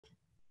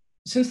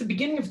Since the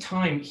beginning of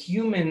time,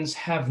 humans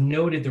have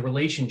noted the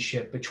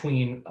relationship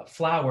between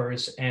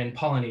flowers and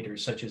pollinators,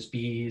 such as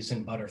bees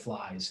and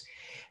butterflies.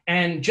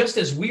 And just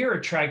as we are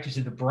attracted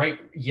to the bright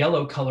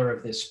yellow color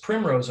of this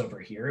primrose over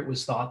here, it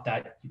was thought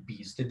that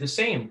bees did the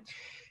same.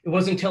 It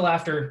wasn't until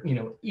after,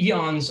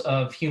 eons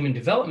of human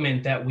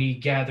development that we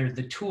gathered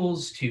the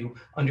tools to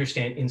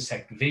understand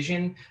insect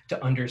vision,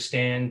 to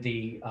understand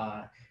the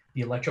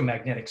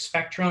electromagnetic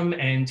spectrum,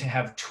 and to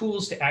have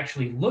tools to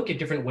actually look at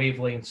different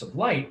wavelengths of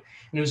light.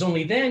 And it was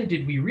only then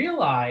did we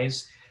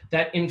realize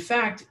that, in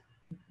fact,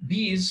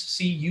 bees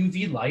see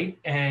UV light,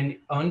 and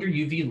under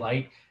UV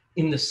light,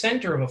 in the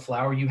center of a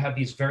flower, you have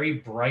these very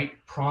bright,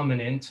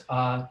 prominent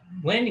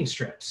landing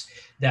strips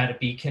that a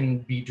bee can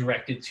be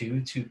directed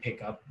to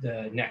pick up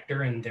the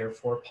nectar and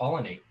therefore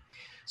pollinate.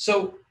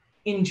 So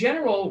in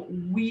general,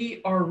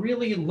 we are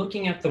really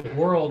looking at the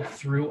world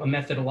through a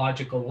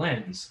methodological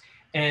lens.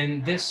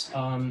 And this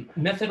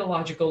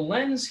methodological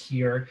lens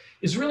here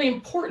is really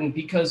important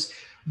because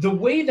the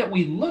way that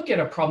we look at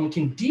a problem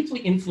can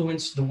deeply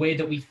influence the way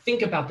that we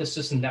think about the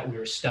system that we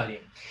are studying.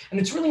 And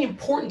it's really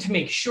important to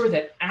make sure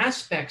that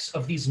aspects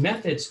of these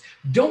methods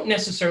don't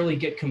necessarily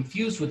get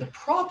confused with the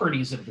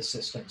properties of the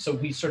system. So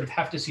we sort of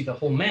have to see the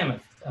whole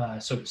mammoth,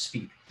 so to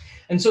speak.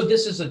 And so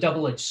this is a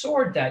double-edged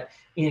sword that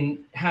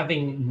in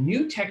having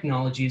new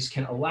technologies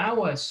can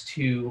allow us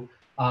to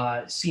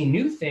see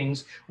new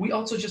things. We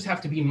also just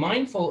have to be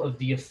mindful of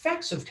the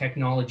effects of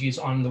technologies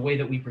on the way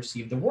that we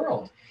perceive the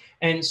world.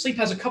 And sleep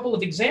has a couple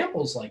of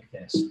examples like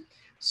this.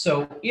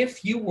 So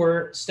if you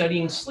were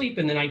studying sleep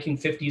in the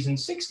 1950s and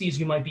 60s,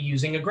 you might be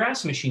using a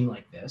grass machine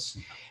like this,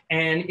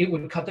 and it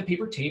would cut the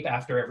paper tape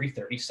after every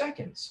 30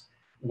 seconds.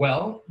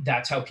 Well,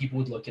 that's how people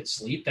would look at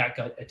sleep. That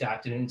got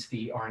adapted into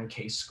the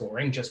RNK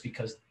scoring just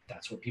because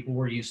that's what people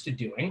were used to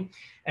doing.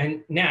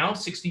 And now,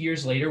 60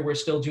 years later, we're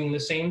still doing the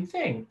same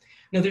thing.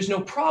 Now, there's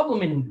no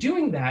problem in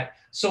doing that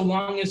so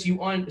long as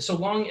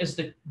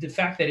the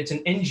fact that it's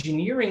an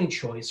engineering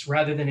choice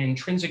rather than an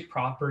intrinsic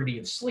property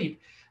of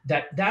sleep,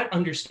 that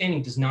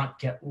understanding does not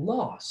get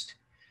lost.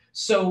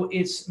 So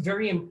it's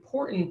very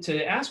important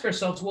to ask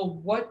ourselves, well,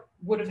 what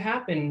would have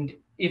happened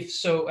if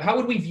so? How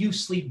would we view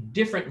sleep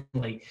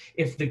differently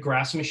if the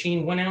grass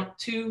machine went out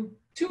to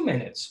 2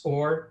 minutes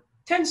or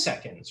 10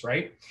 seconds,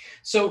 right?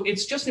 So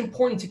it's just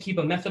important to keep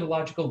a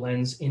methodological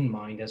lens in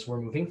mind as we're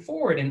moving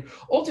forward. And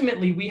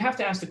ultimately, we have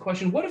to ask the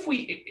question, what if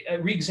we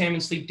re-examine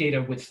sleep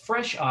data with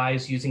fresh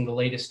eyes using the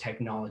latest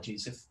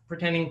technologies? If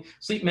pretending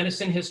sleep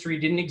medicine history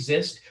didn't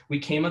exist, we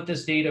came at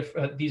these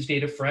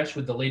data fresh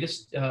with the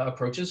latest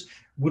approaches,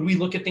 would we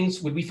look at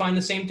things, would we find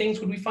the same things,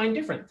 would we find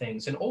different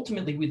things? And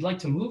ultimately, we'd like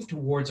to move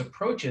towards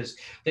approaches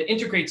that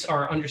integrates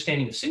our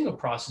understanding of signal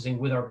processing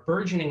with our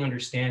burgeoning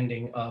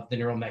understanding of the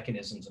neural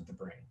mechanisms of the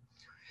brain.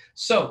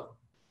 So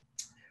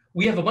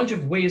we have a bunch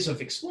of ways of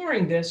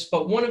exploring this,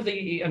 but I'm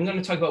going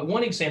to talk about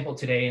one example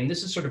today, and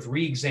this is sort of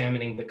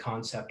re-examining the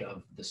concept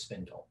of the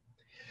spindle.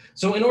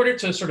 So in order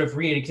to sort of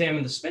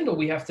re-examine the spindle,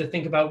 we have to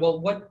think about, well,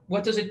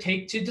 what does it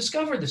take to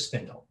discover the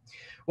spindle?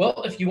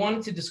 Well, if you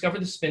wanted to discover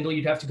the spindle,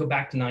 you'd have to go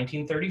back to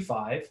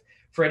 1935.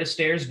 Fred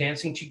Astaire's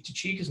Dancing Cheek to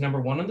Cheek is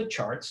 #1 on the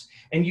charts,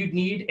 and you'd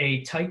need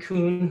a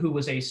tycoon who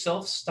was a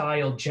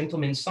self-styled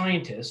gentleman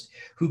scientist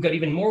who got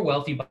even more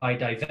wealthy by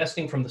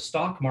divesting from the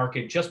stock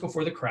market just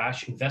before the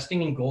crash,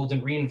 investing in gold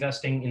and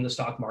reinvesting in the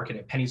stock market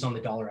at pennies on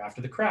the dollar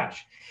after the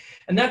crash.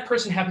 And that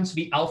person happens to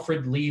be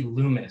Alfred Lee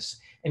Loomis.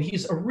 And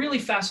he's a really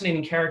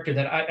fascinating character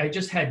that I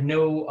just had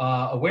no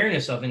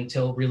awareness of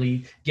until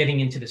really getting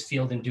into this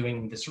field and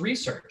doing this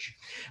research.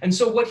 And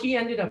so what he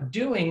ended up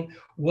doing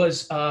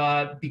was,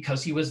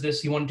 because he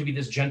wanted to be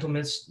this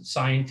gentleman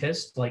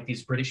scientist, like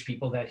these British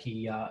people that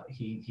he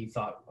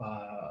thought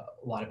a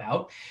lot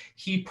about.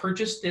 He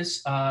purchased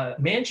this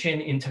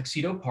mansion in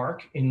Tuxedo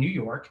Park in New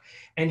York,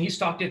 and he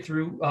stocked it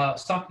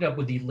up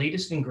with the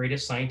latest and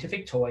greatest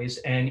scientific toys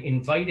and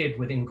invited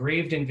with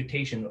engraved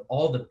invitation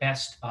all the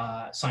best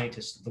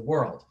scientists of the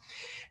world.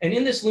 And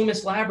in this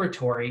Loomis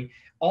laboratory,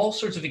 all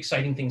sorts of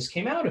exciting things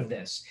came out of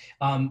this.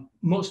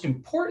 Most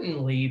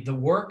importantly, the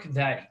work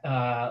that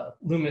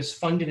Loomis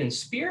funded and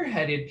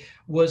spearheaded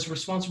was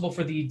responsible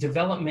for the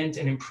development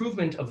and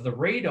improvement of the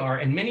radar,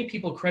 and many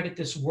people credit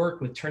this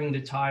work with turning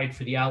the tide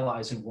for the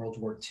Allies in World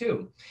War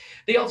II.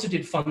 They also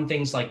did fun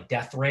things like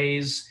death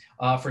rays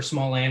for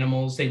small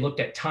animals. They looked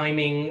at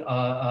timing,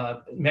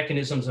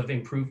 mechanisms of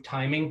improved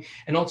timing,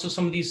 and also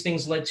some of these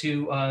things led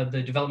to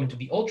the development of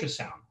the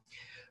ultrasound.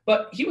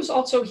 But he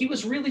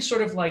was really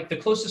sort of like the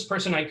closest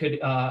person I could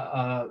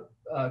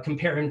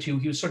compare him to.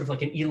 He was sort of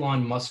like an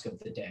Elon Musk of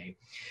the day.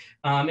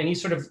 And he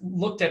sort of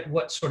looked at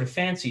what sort of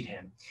fancied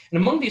him.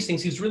 And among these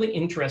things, he was really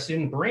interested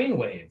in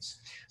brainwaves.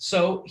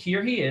 So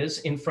here he is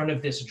in front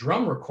of this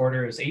drum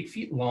recorder. It's 8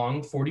 feet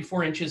long,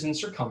 44 inches in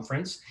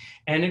circumference,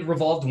 and it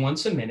revolved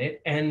once a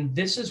minute. And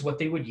this is what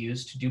they would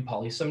use to do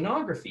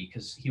polysomnography,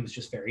 because he was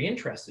just very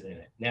interested in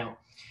it. Now,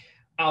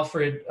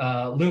 Alfred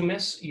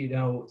Loomis,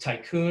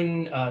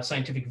 tycoon,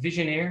 scientific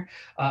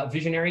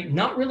visionary,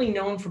 not really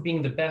known for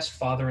being the best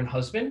father and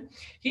husband.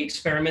 He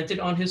experimented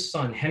on his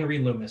son, Henry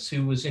Loomis,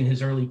 who was in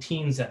his early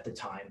teens at the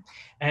time.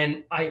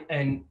 And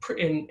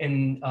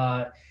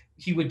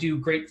he would do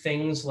great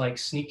things like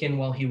sneak in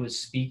while he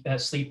was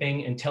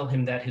sleeping and tell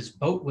him that his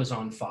boat was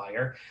on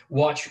fire,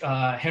 watch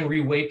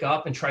Henry wake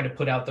up and try to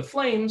put out the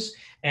flames,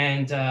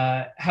 and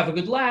have a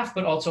good laugh,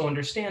 but also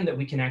understand that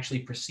we can actually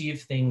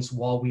perceive things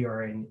while we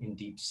are in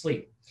deep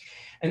sleep.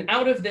 And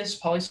out of this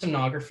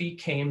polysomnography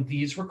came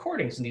these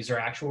recordings, and these are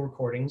actual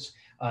recordings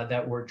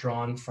that were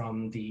drawn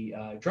from the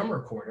drum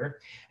recorder.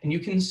 And you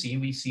can see,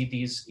 we see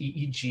these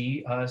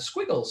EEG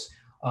squiggles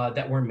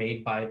that were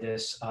made by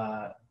this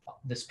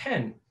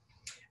pen.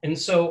 And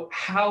so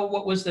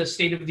what was the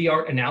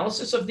state-of-the-art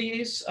analysis of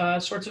these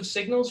sorts of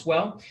signals?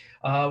 Well,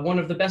 one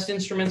of the best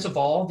instruments of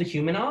all, the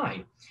human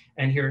eye.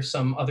 And here are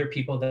some other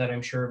people that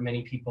I'm sure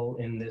many people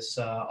in this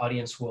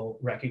audience will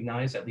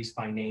recognize, at least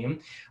by name,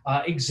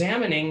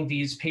 examining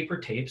these paper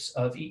tapes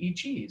of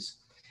EEGs.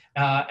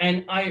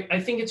 And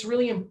I think it's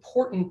really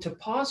important to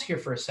pause here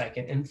for a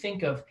second and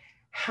think of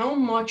how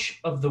much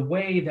of the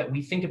way that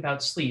we think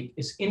about sleep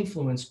is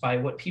influenced by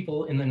what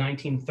people in the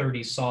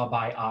 1930s saw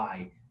by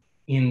eye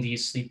in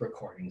these sleep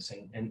recordings,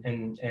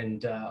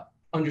 and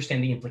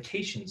understand the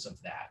implications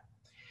of that.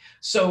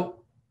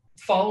 So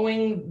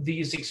following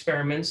these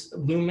experiments,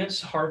 Loomis,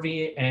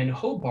 Harvey, and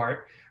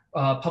Hobart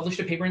published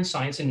a paper in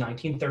Science in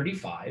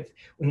 1935,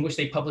 in which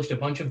they published a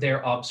bunch of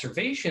their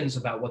observations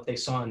about what they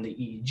saw in the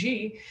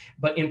EEG,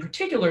 but in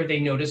particular, they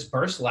noticed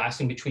bursts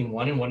lasting between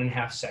 1 and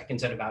 1.5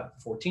 seconds at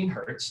about 14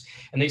 hertz.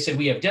 And they said,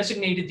 we have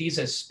designated these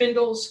as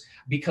spindles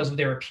because of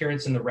their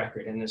appearance in the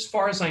record. And as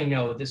far as I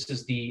know, this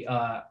is the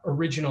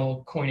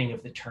original coining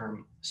of the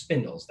term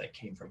spindles that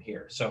came from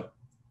here. So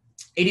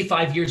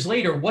 85 years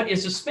later, what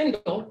is a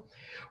spindle?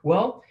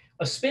 Well,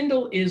 a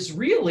spindle is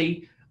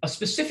really a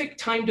specific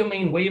time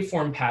domain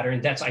waveform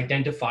pattern that's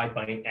identified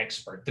by an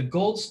expert. The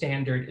gold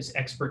standard is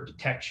expert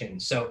detection.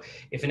 So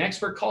if an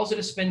expert calls it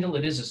a spindle,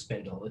 it is a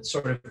spindle. It's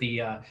sort of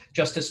the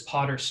Justice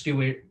Potter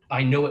Stewart,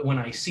 I know it when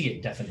I see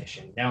it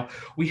definition. Now,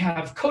 we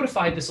have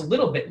codified this a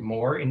little bit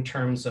more in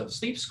terms of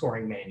sleep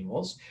scoring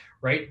manuals,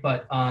 right?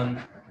 But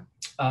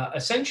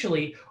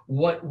essentially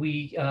what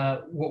we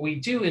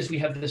do is we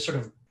have this sort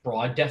of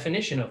broad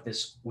definition of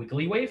this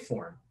wiggly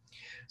waveform.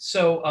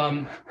 So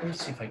let me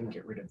see if I can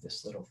get rid of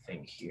this little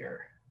thing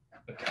here.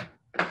 Okay.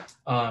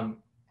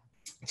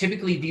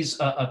 Typically, these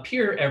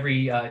appear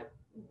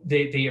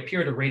they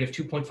appear at a rate of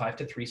 2.5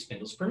 to 3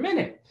 spindles per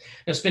minute.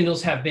 Now,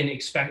 spindles have been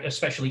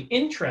especially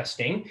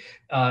interesting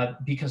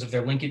because of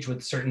their linkage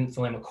with certain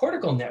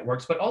thalamocortical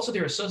networks, but also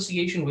their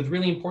association with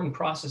really important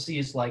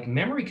processes like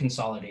memory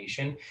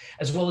consolidation,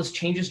 as well as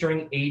changes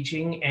during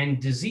aging and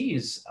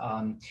disease.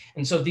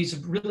 And so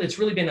it's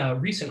really been a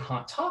recent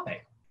hot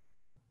topic.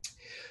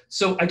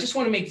 So I just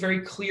want to make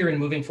very clear in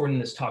moving forward in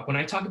this talk, when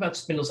I talk about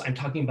spindles, I'm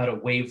talking about a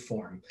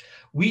waveform.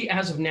 We,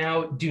 as of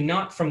now, do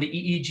not, from the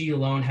EEG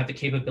alone, have the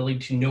capability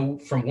to know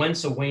from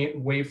whence a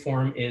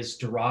waveform is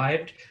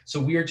derived. So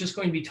we are just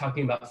going to be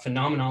talking about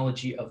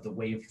phenomenology of the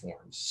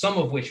waveforms, some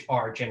of which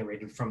are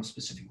generated from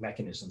specific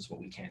mechanisms, but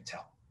we can't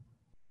tell.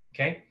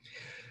 Okay?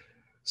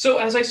 So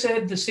as I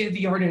said, the state of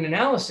the art in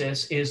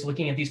analysis is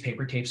looking at these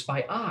paper tapes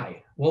by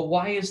eye. Well,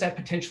 why is that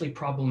potentially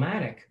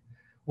problematic?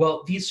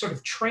 Well, these sort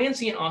of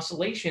transient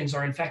oscillations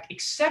are in fact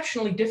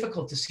exceptionally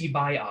difficult to see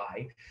by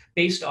eye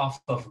based off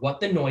of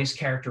what the noise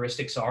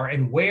characteristics are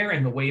and where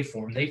in the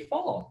waveform they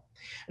fall.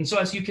 And so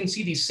as you can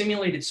see, these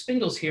simulated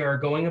spindles here are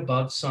going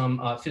above some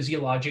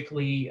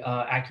physiologically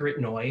accurate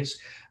noise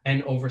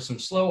and over some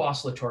slow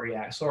oscillatory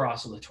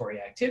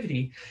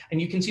activity. And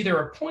you can see there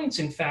are points,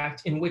 in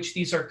fact, in which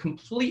these are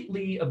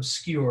completely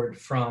obscured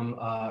from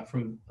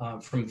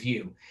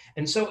view.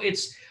 And so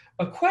it's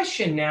a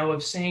question now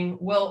of saying,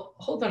 well,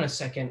 hold on a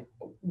second.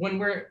 When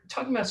we're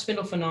talking about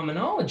spindle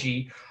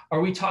phenomenology,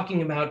 are we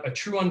talking about a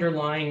true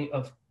underlying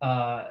of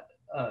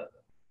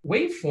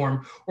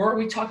waveform, or are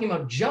we talking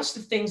about just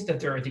the things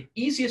that are the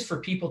easiest for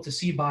people to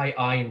see by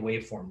eye in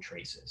waveform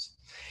traces?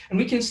 And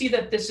we can see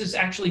that this is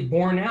actually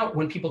borne out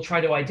when people try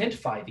to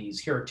identify these.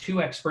 Here are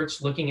two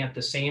experts looking at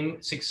the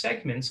same 6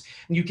 segments.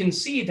 And you can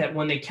see that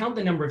when they count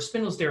the number of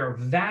spindles, there are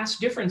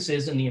vast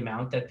differences in the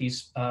amount that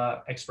these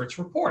experts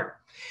report.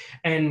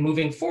 And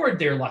moving forward,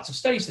 there are lots of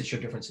studies that show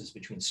differences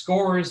between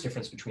scores,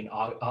 difference between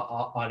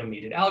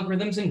automated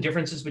algorithms, and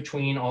differences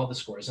between all the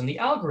scores and the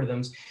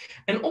algorithms.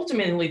 And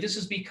ultimately, this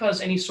is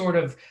because any sort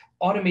of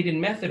automated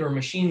method or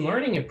machine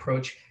learning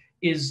approach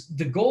is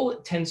the goal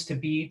tends to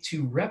be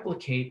to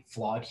replicate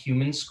flawed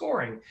human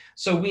scoring.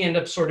 So we end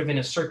up sort of in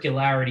a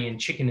circularity and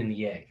chicken and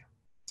the egg.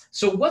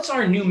 So what's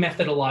our new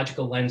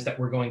methodological lens that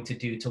we're going to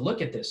do to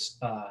look at this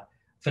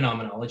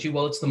phenomenology?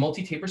 Well, it's the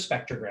multi-taper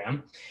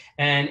spectrogram,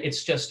 and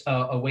it's just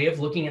a way of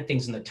looking at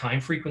things in the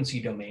time frequency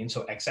domain.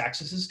 So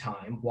x-axis is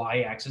time,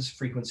 y-axis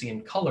frequency,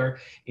 and color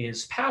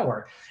is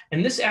power.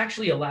 And this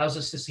actually allows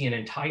us to see an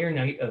entire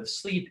night of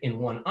sleep in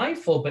one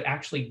eyeful, but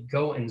actually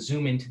go and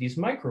zoom into these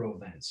micro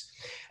events.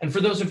 And for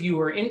those of you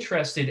who are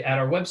interested, at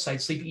our website,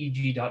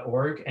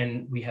 sleepeeg.org,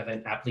 and we have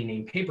an aptly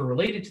named paper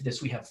related to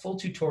this, we have full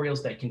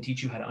tutorials that can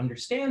teach you how to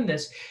understand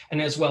this,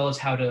 and as well as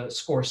how to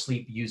score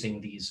sleep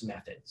using these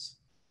methods.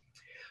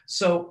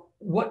 So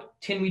what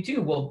can we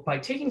do? Well, by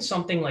taking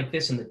something like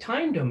this in the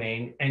time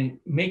domain and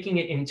making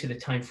it into the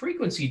time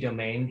frequency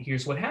domain,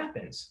 here's what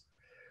happens.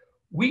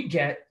 We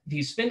get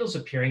these spindles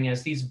appearing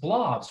as these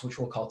blobs, which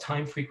we'll call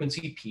time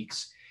frequency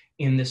peaks,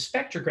 in the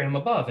spectrogram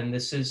above. And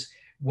this is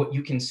what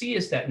you can see,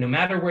 is that no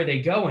matter where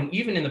they go, and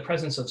even in the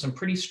presence of some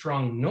pretty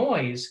strong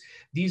noise,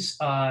 these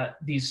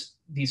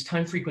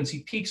time frequency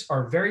peaks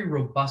are very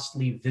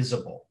robustly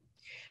visible.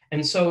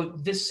 And so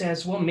this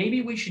says, well,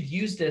 maybe we should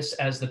use this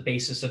as the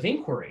basis of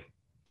inquiry.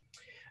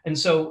 And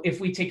so if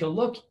we take a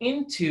look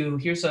into,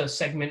 here's a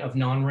segment of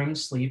non-REM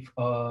sleep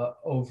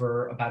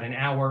over about an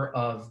hour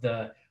of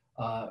the,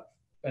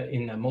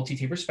 in the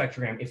multi-taper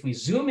spectrogram. If we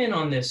zoom in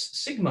on this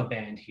sigma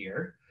band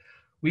here,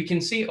 we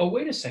can see, oh,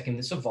 wait a second,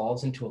 this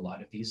evolves into a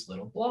lot of these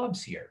little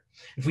blobs here.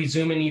 If we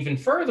zoom in even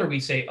further, we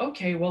say,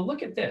 okay, well,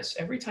 look at this.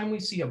 Every time we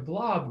see a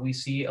blob, we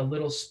see a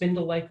little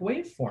spindle-like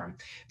waveform.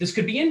 This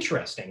could be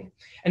interesting.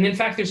 And in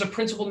fact, there's a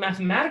principled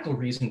mathematical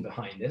reason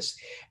behind this.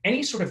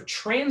 Any sort of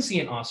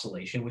transient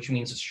oscillation, which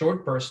means a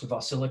short burst of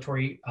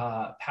oscillatory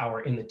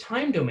power in the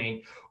time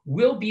domain,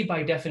 will be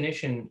by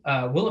definition,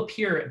 will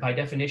appear by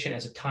definition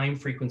as a time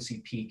frequency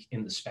peak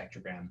in the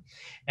spectrogram.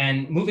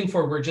 And moving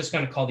forward, we're just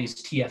going to call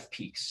these TF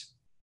peaks.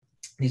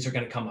 These are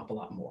going to come up a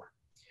lot more.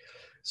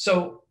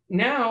 So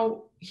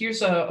now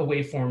here's a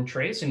waveform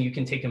trace, and you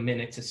can take a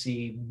minute to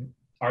see,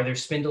 are there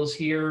spindles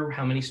here?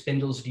 How many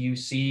spindles do you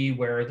see?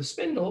 Where are the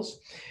spindles?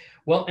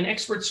 Well, an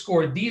expert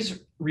scored these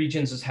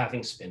regions as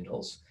having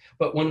spindles.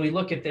 But when we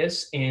look at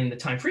this in the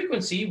time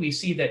frequency, we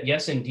see that,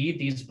 yes, indeed,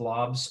 these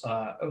blobs,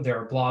 there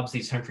are blobs,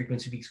 these time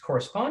frequency peaks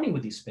corresponding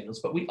with these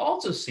spindles, but we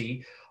also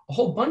see a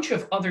whole bunch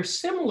of other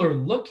similar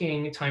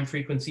looking time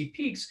frequency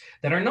peaks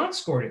that are not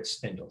scored at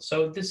spindles.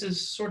 So this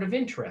is sort of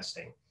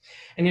interesting.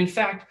 And in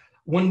fact,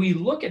 when we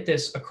look at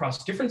this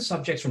across different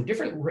subjects from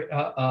different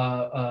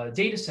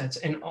data sets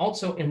and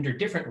also under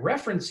different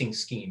referencing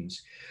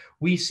schemes,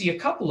 we see a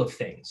couple of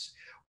things.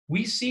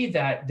 We see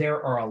that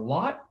there are a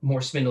lot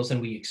more spindles than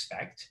we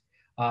expect.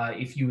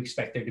 If you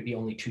expect there to be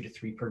only 2 to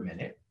 3 per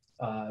minute,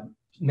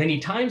 many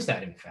times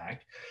that, in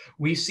fact.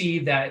 We see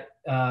that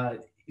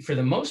for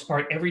the most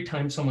part, every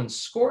time someone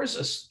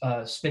scores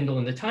a spindle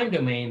in the time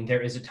domain,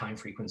 there is a time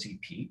frequency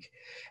peak.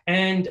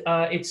 And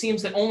it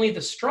seems that only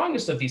the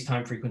strongest of these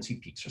time frequency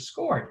peaks are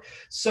scored.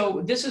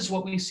 So this is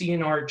what we see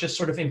in our just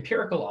sort of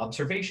empirical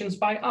observations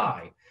by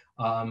eye.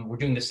 We're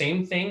doing the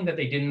same thing that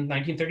they did in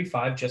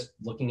 1935, just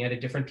looking at a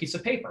different piece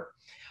of paper.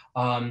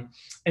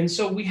 And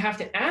so we have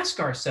to ask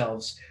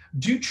ourselves,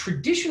 do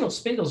traditional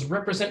spindles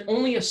represent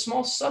only a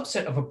small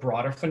subset of a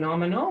broader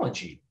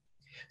phenomenology?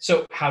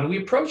 So how do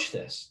we approach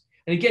this?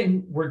 And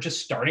again, we're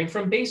just starting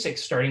from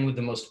basics, starting with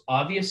the most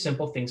obvious,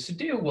 simple things to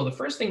do. Well, the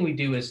first thing we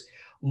do is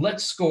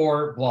let's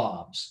score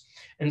blobs.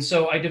 And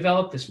so I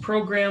developed this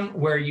program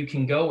where you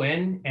can go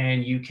in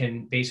and you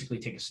can basically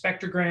take a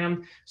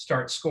spectrogram,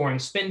 start scoring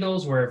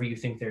spindles wherever you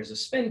think there's a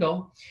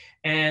spindle.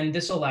 And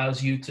this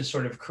allows you to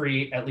sort of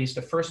create at least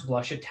a first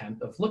blush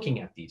attempt of looking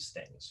at these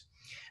things.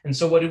 And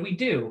so what did we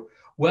do?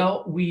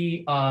 Well,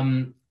 we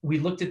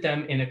looked at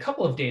them in a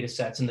couple of data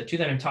sets, and the two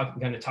that I'm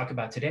going to talk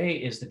about today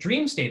is the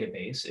DREAMS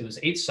database. It was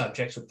 8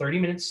 subjects with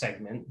 30-minute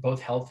segment,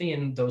 both healthy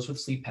and those with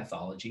sleep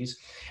pathologies,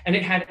 and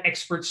it had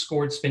expert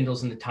scored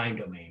spindles in the time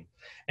domain.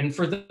 And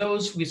for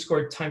those, we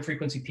scored time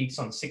frequency peaks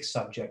on 6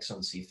 subjects on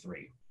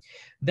C3.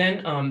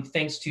 Then,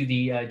 thanks to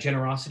the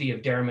generosity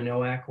of Dara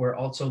Minoak, we're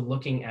also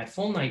looking at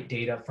full night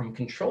data from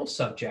control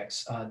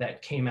subjects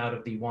that came out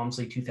of the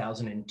Walmsley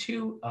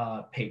 2002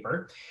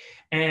 paper.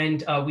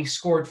 And we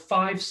scored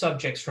 5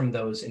 subjects from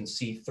those in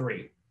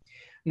C3.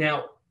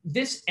 Now,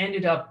 this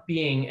ended up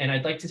being, and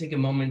I'd like to take a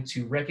moment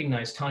to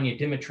recognize Tanya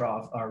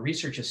Dimitrov, our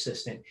research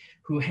assistant,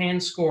 who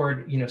hand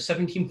scored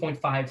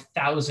 17.5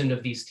 thousand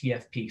of these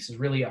TF peaks. Is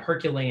really a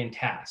Herculean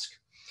task.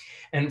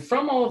 And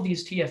from all of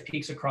these TF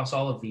peaks across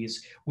all of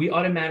these, we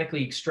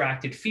automatically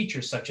extracted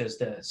features such as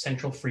the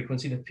central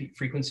frequency, the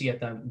frequency at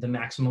the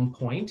maximum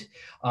point,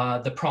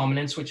 the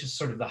prominence, which is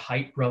sort of the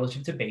height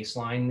relative to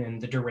baseline,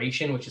 and the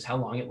duration, which is how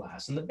long it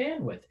lasts, and the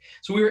bandwidth.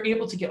 So we were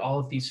able to get all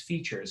of these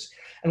features.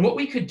 And what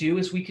we could do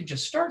is we could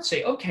just start,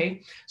 say,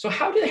 okay, so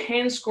how do the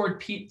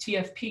hand-scored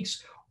TF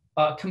peaks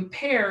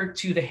compare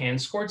to the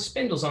hand-scored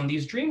spindles on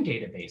these DREAM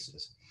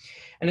databases?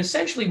 And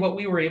essentially what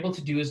we were able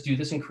to do is do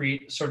this and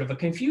create sort of a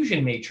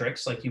confusion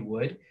matrix like you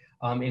would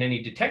in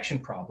any detection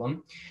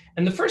problem.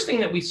 And the first thing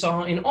that we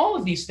saw in all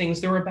of these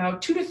things, there were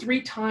about 2 to 3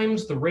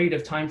 times the rate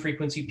of time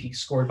frequency peaks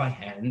scored by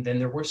hand than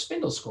there were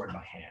spindles scored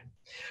by hand.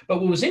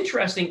 But what was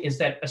interesting is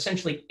that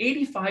essentially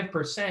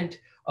 85%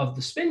 of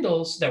the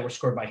spindles that were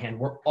scored by hand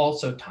were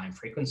also time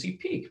frequency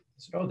peak.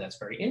 So, oh, that's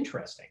very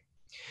interesting.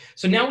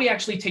 So now we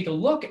actually take a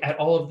look at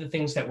all of the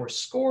things that were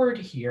scored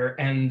here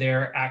and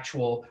their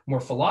actual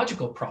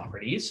morphological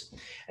properties.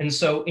 And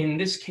so in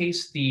this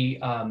case, the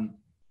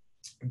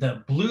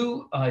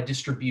blue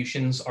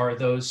distributions are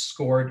those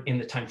scored in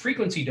the time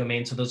frequency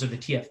domain. So those are the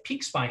TF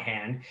peaks by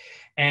hand.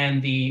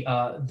 And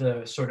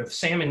the sort of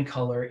salmon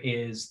color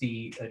is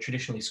the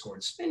traditionally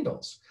scored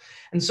spindles.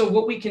 And so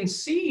what we can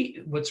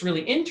see, what's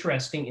really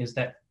interesting is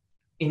that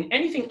in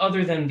anything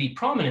other than the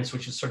prominence,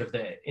 which is sort of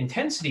the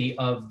intensity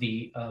of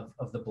the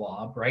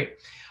blob, right?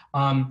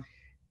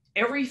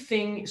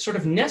 Everything sort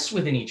of nests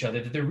within each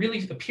other, that there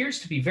really appears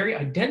to be very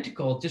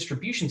identical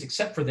distributions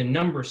except for the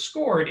number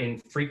scored in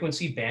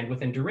frequency,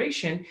 bandwidth, and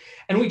duration.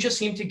 And we just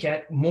seem to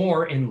get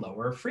more in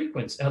lower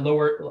frequency,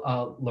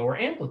 lower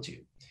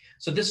amplitude.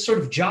 So this sort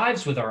of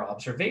jives with our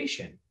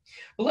observation.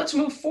 But let's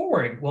move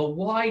forward. Well,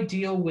 why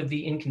deal with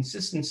the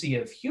inconsistency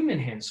of human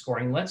hand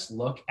scoring? Let's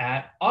look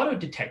at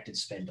auto-detected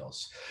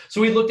spindles.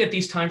 So we looked at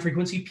these time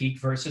frequency peak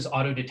versus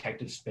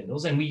auto-detected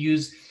spindles, and we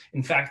use,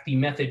 in fact, the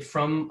method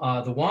from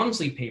the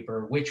Walmsley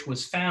paper, which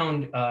was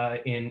found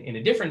in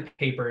a different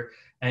paper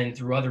and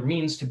through other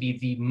means to be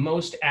the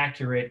most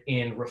accurate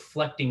in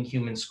reflecting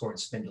human scored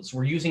spindles.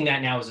 We're using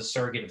that now as a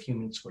surrogate of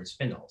human scored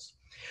spindles.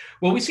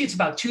 Well, we see it's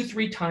about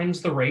 2-3 times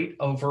the rate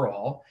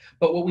overall,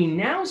 but what we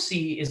now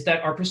see is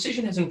that our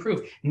precision has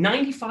improved.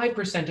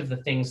 95% of the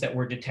things that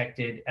were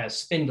detected as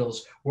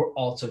spindles were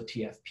also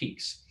TF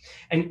peaks.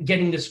 And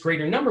getting this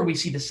greater number, we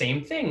see the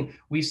same thing.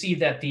 We see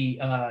that the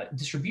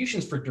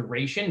distributions for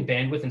duration,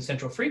 bandwidth, and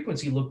central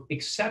frequency look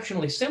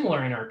exceptionally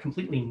similar and are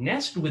completely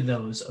nested with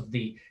those of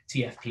the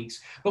TF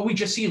peaks, but we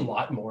just see a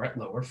lot more at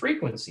lower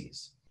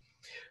frequencies.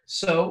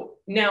 So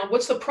now,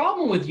 what's the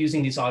problem with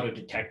using these auto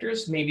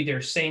detectors? Maybe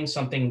they're saying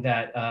something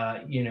that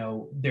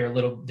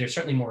they're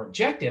certainly more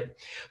objective,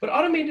 but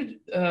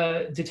automated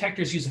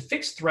detectors use a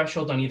fixed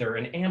threshold on either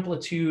an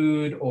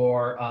amplitude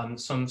or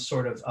some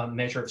sort of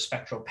measure of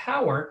spectral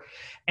power,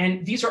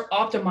 and these are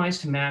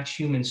optimized to match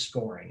human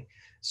scoring.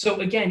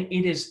 So again,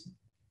 it is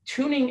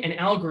tuning an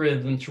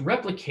algorithm to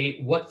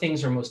replicate what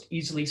things are most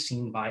easily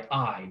seen by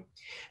eye.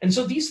 And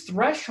so these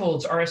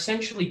thresholds are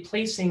essentially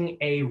placing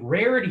a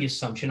rarity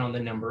assumption on the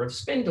number of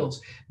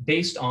spindles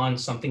based on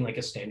something like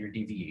a standard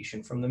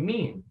deviation from the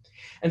mean.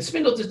 And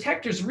spindle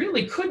detectors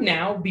really could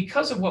now,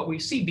 because of what we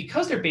see,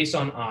 because they're based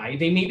on eye,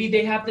 maybe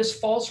they have this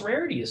false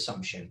rarity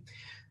assumption.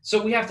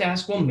 So we have to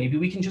ask, well, maybe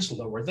we can just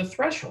lower the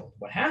threshold.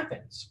 What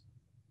happens?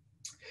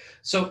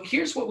 So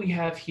here's what we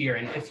have here,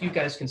 and if you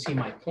guys can see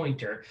my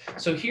pointer.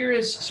 So here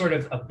is sort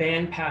of a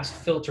bandpass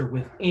filter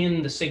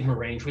within the sigma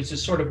range, which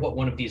is sort of what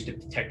one of these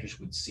detectors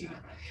would see.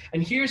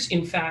 And here's,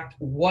 in fact,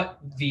 what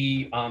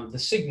the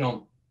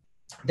signal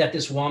that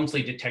this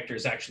Walmsley detector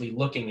is actually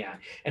looking at,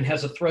 and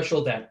has a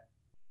threshold that,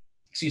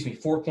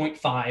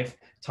 4.5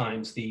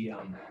 times the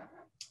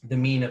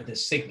mean of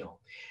this signal.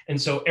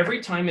 And so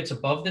every time it's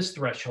above this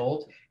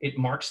threshold, it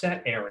marks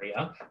that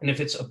area. And if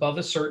it's above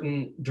a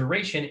certain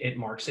duration, it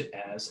marks it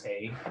as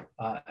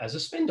a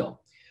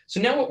spindle. So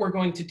now what we're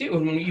going to do,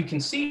 and what you can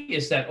see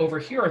is that over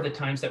here are the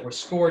times that were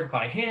scored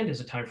by hand as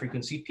a time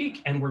frequency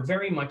peak, and we're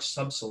very much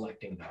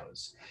subselecting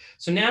those.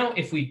 So now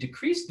if we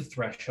decrease the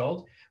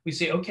threshold, we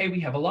say, okay,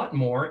 we have a lot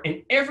more,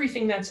 and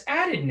everything that's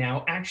added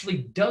now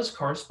actually does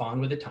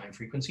correspond with a time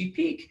frequency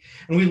peak.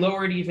 And we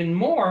lower it even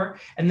more,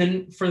 and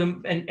then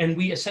and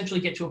we essentially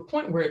get to a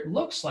point where it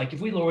looks like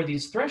if we lower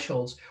these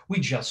thresholds,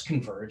 we just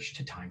converge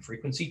to time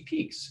frequency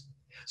peaks.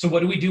 So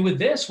what do we do with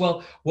this?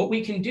 Well, what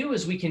we can do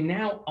is we can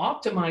now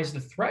optimize the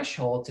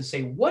threshold to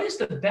say, what is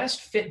the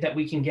best fit that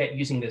we can get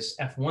using this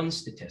F1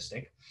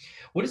 statistic?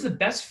 What is the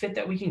best fit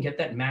that we can get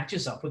that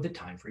matches up with the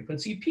time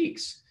frequency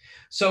peaks?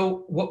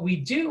 So what we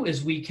do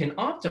is we can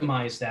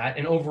optimize that,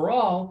 and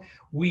overall,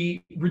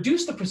 we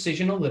reduce the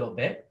precision a little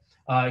bit.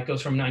 It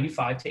goes from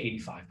 95 to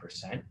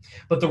 85%,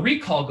 but the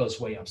recall goes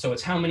way up. So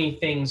it's how many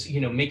things,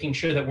 making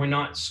sure that we're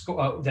not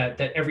that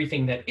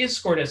everything that is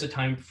scored as a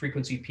time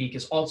frequency peak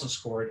is also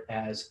scored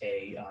as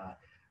a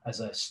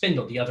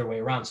spindle the other way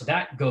around. So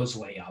that goes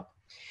way up.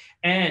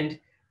 And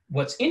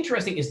what's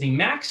interesting is the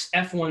max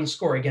F1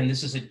 score. Again,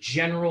 this is a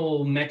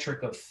general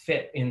metric of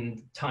fit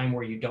in time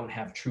where you don't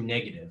have true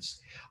negatives,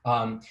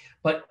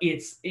 but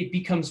it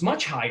becomes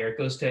much higher. It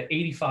goes to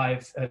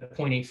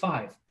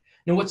 85.85.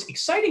 Now, what's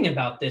exciting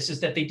about this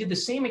is that they did the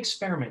same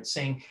experiment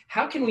saying,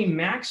 how can we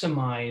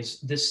maximize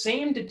the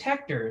same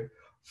detector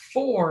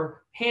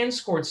for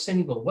hand-scored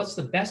spindle? What's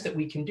the best that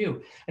we can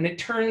do? And it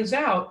turns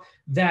out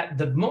that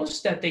the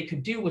most that they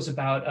could do was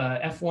about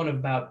F1 of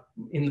about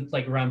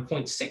around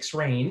 0.6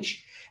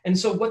 range. And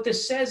so what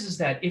this says is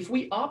that if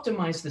we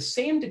optimize the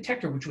same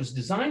detector, which was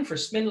designed for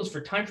spindles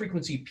for time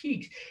frequency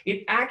peaks,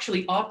 it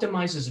actually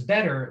optimizes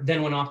better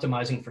than when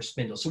optimizing for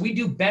spindles. So we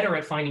do better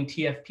at finding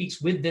TF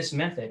peaks with this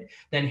method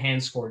than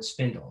hand-scored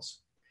spindles.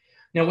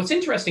 Now, what's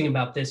interesting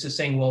about this is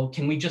saying, well,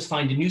 can we just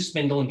find a new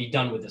spindle and be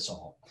done with this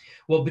all?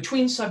 Well,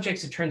 between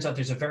subjects, it turns out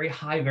there's a very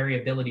high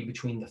variability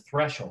between the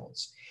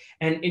thresholds.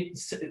 And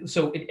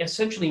so it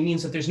essentially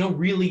means that there's no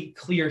really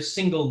clear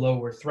single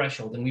lower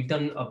threshold. And we've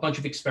done a bunch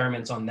of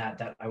experiments on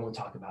that I won't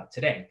talk about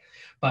today.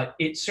 But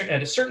it's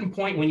at a certain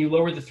point, when you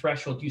lower the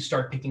threshold, you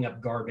start picking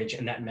up garbage,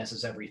 and that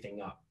messes everything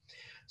up.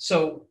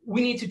 So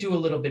we need to do a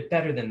little bit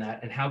better than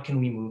that. And how can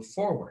we move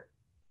forward?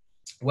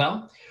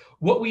 Well,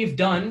 what we've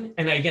done,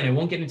 and again, I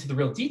won't get into the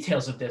real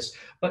details of this,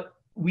 but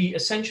we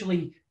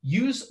essentially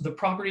use the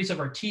properties of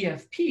our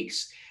TF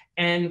peaks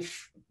and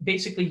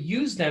basically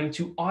use them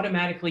to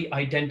automatically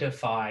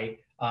identify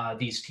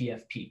these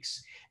TF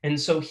peaks. And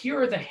so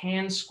here are the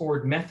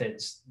hand-scored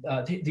methods.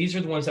 These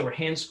are the ones that were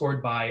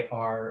hand-scored by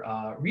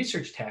our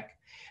research tech.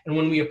 And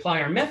when we apply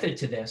our method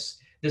to this,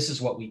 this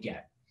is what we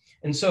get.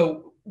 And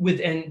so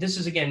and this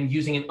is, again,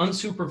 using an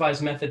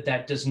unsupervised method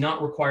that does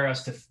not require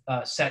us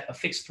to set a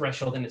fixed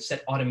threshold, and it's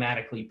set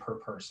automatically per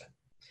person.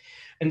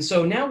 And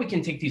so now we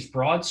can take these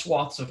broad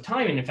swaths of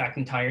time, and in fact,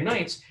 entire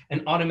nights,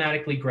 and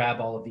automatically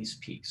grab all of these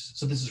peaks.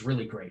 So this is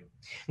really great.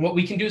 And what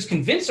we can do is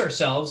convince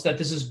ourselves that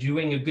this is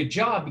doing a good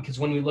job, because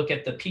when we look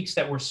at the peaks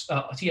that were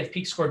TF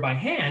peaks scored by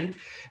hand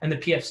and the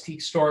PF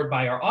peaks scored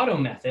by our auto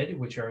method,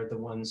 which are the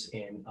ones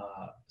in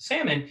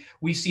salmon,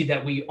 we see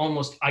that we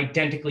almost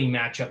identically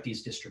match up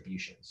these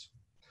distributions.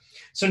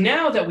 So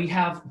now that we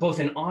have both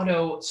an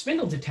auto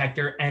spindle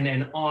detector and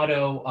an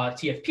auto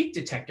TF peak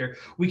detector,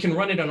 we can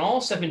run it on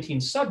all 17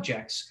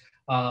 subjects.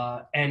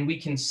 And we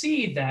can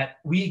see that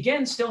we,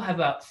 again, still have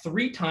about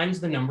 3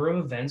 times the number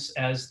of events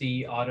as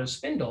the auto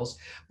spindles,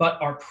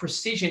 but our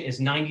precision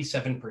is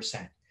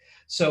 97%.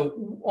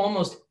 So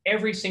almost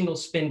every single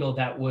spindle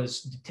that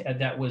was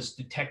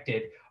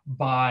detected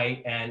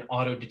by an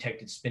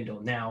auto-detected spindle,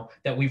 now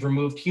that we've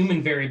removed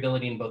human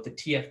variability in both the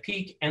TF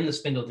peak and the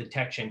spindle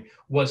detection,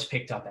 was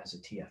picked up as a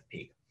TF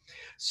peak.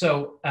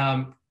 So,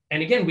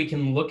 and again, we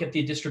can look at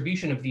the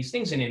distribution of these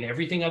things, and in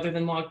everything other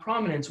than log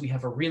prominence, we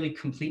have a really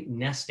complete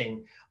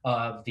nesting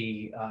of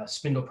the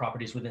spindle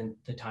properties within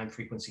the time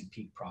frequency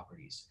peak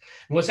properties.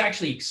 And what's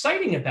actually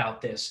exciting about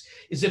this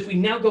is if we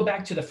now go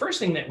back to the first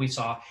thing that we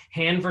saw,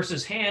 hand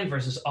versus,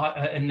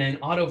 and then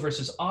auto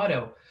versus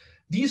auto,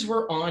 these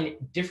were on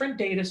different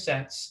data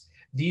sets.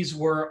 These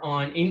were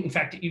on, in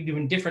fact,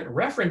 even different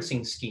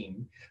referencing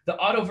scheme. The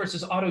auto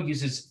versus auto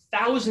uses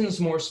thousands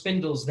more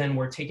spindles than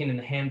were taken in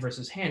the hand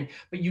versus hand,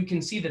 but you can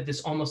see that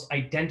this almost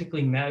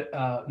identically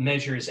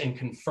measures and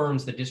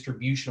confirms the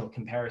distributional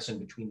comparison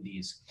between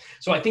these.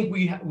 So I think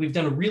we've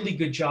done a really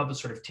good job of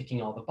sort of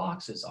ticking all the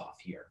boxes off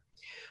here.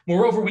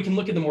 Moreover, we can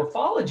look at the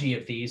morphology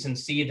of these and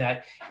see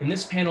that in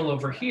this panel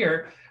over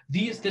here,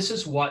 this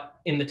is what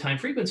in the time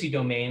frequency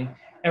domain,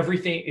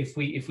 everything, if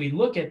we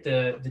look at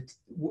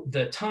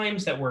the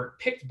times that were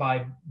picked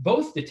by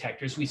both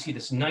detectors, we see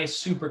this nice,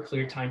 super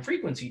clear time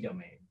frequency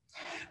domain.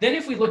 Then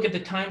if we look at the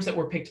times that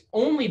were picked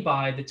only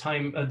by the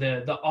time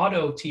the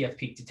auto TF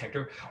peak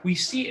detector, we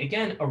see,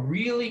 again, a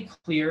really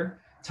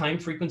clear time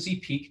frequency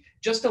peak,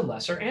 just a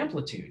lesser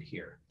amplitude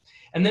here.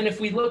 And then if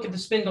we look at the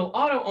spindle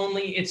auto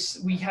only,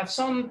 we have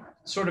some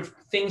sort of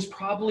things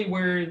probably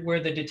where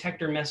the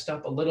detector messed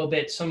up a little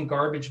bit, some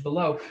garbage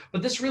below,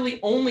 but this really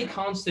only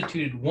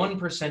constituted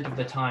 1% of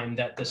the time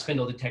that the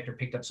spindle detector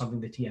picked up something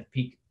the TF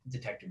peak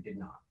detector did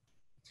not.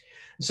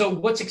 So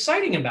what's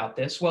exciting about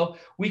this? Well,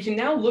 we can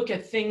now look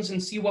at things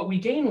and see what we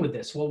gain with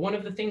this. Well, one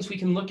of the things we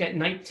can look at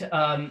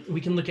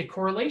we can look at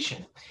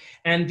correlation,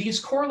 and these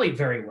correlate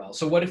very well.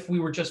 So what if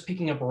we were just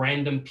picking up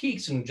random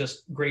peaks and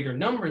just greater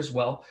numbers?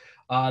 Well,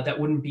 that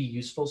wouldn't be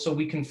useful. So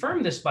we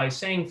confirm this by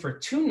saying for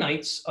 2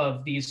 nights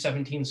of these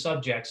 17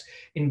 subjects,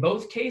 in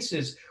both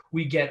cases,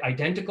 we get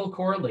identical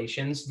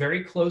correlations,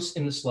 very close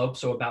in the slope,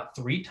 so about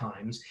 3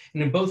 times.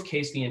 And in both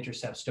cases, the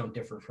intercepts don't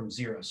differ from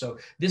 0. So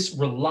this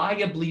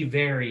reliably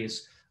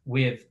varies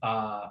with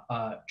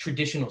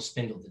traditional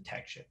spindle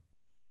detection.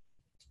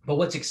 But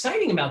what's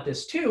exciting about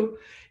this too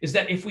is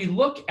that if we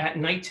look at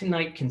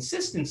night-to-night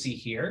consistency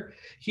here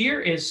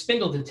is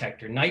spindle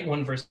detector, night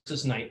 1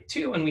 versus night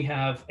 2, and we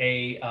have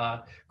a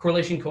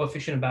correlation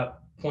coefficient about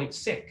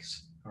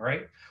 0.6, all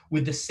right?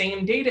 With the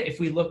same data, if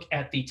we look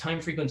at the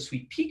time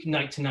frequency peak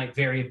night-to-night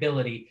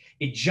variability,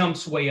 it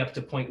jumps way up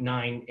to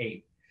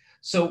 0.98.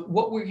 So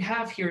what we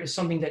have here is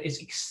something that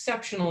is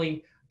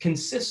exceptionally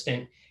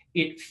consistent.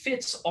 It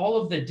fits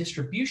all of the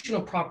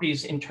distributional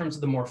properties in terms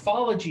of the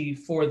morphology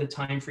for the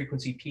time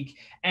frequency peak,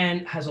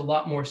 and has a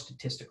lot more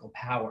statistical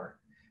power,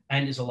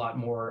 and is a lot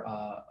more,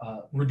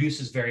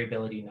 reduces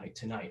variability night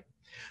to night.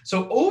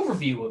 So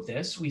overview of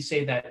this, we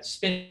say that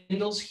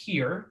spindles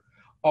here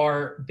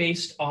are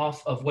based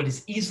off of what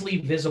is easily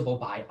visible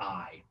by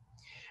eye.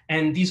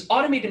 And these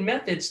automated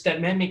methods that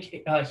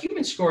mimic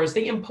human scores,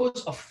 they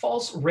impose a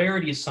false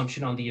rarity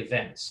assumption on the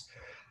events.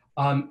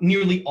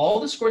 Nearly all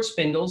the scored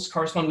spindles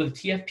correspond with a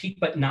TF peak,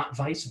 but not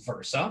vice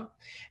versa.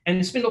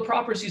 And spindle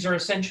properties are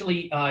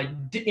essentially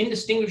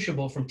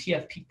indistinguishable from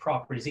TF peak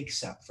properties,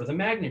 except for the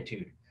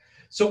magnitude.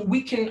 So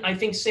we can, I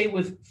think, say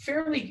with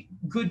fairly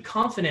good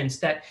confidence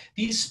that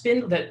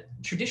that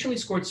traditionally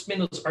scored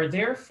spindles are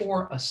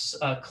therefore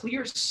a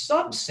clear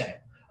subset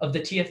of the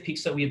TF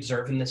peaks that we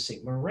observe in the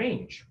sigma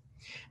range.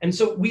 And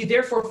so we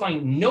therefore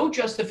find no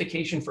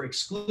justification for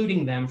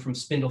excluding them from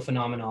spindle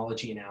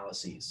phenomenology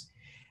analyses.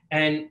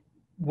 And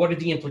what are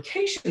the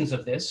implications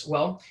of this?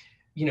 Well,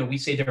 we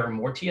say there are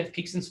more TF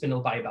peaks in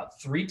spindle by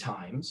about 3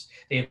 times.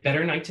 They have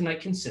better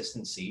night-to-night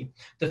consistency.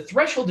 The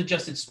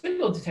threshold-adjusted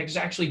spindle detectors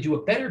actually do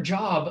a better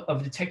job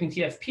of detecting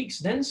TF peaks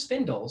than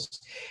spindles.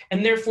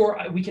 And therefore,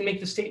 we can make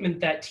the statement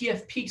that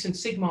TF peaks in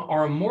sigma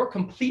are a more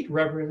complete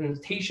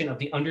representation of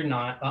the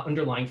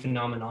underlying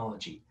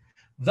phenomenology.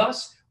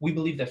 Thus, we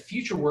believe that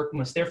future work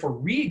must therefore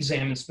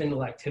re-examine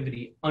spindle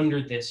activity under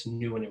this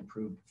new and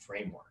improved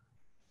framework.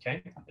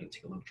 Okay, I'm going to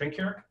take a little drink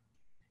here.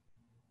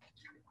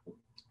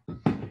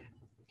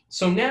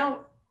 So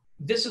now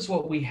this is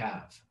what we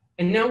have.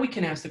 And now we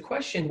can ask the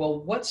question, well,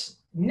 what's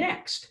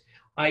next?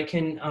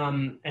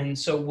 And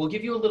so we'll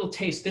give you a little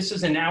taste. This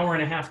is an hour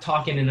and a half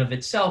talk in and of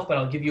itself, but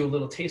I'll give you a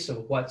little taste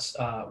of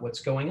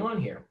what's going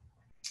on here.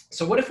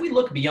 So what if we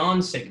look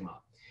beyond sigma?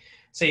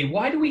 Say,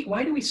 why do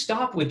we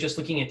stop with just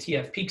looking at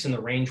TF peaks in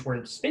the range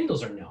where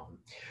spindles are known?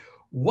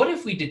 What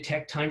if we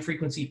detect time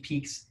frequency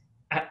peaks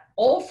at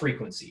all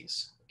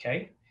frequencies,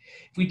 okay?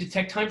 If we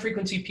detect time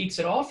frequency peaks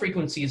at all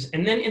frequencies,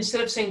 and then instead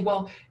of saying,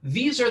 well,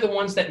 these are the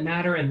ones that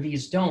matter and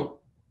these don't,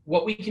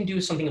 what we can do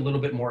is something a little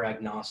bit more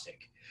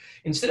agnostic.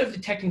 Instead of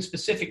detecting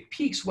specific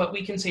peaks, what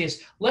we can say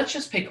is, let's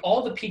just pick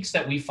all the peaks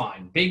that we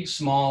find, big,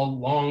 small,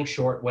 long,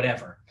 short,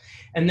 whatever.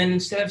 And then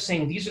instead of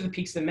saying, these are the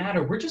peaks that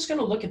matter, we're just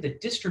gonna look at the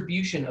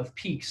distribution of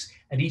peaks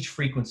at each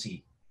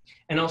frequency.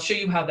 And I'll show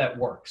you how that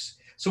works.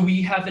 So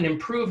we have an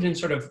improved and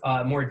sort of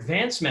more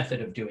advanced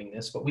method of doing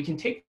this, but we can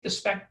take the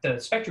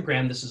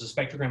spectrogram, this is a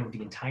spectrogram of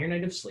the entire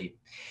night of sleep,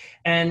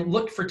 and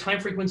look for time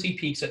frequency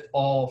peaks at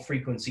all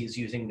frequencies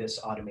using this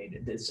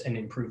an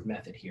improved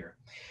method here.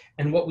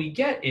 And what we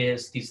get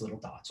is these little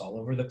dots all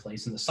over the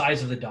place, and the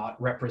size of the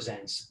dot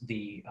represents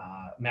the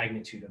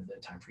magnitude of the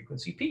time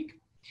frequency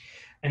peak.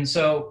 And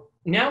so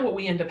now what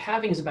we end up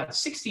having is about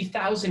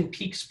 60,000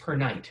 peaks per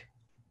night.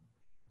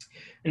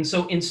 And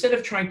so instead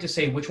of trying to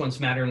say which ones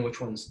matter and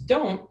which ones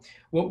don't,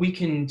 what we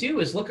can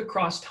do is look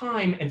across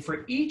time and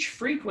for each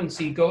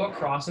frequency go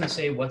across and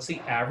say what's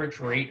the average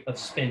rate of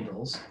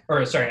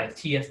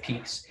TF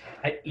peaks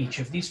at each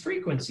of these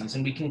frequencies.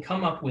 And we can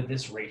come up with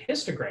this rate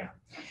histogram.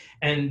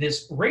 And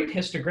this rate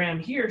histogram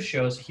here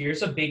shows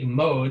here's a big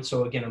mode.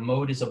 So again, a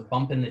mode is a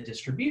bump in the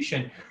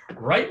distribution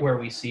right where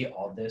we see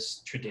all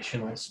this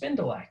traditional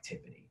spindle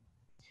activity.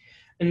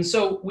 And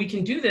so we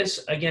can do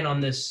this again on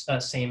this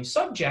same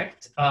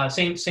subject,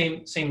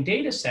 same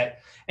data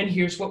set. And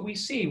here's what we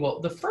see. Well,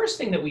 the first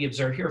thing that we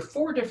observe here are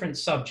 4 different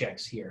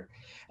subjects here.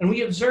 And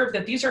we observe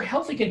that these are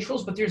healthy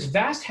controls, but there's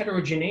vast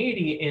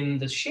heterogeneity in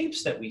the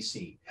shapes that we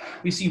see.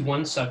 We see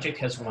one subject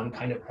has one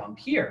kind of bump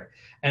here.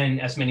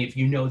 And as many of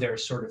you know, there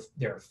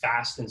are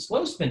fast and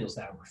slow spindles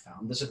that were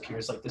found. This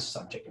appears like this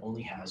subject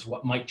only has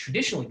what might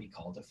traditionally be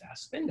called a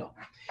fast spindle.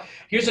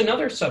 Here's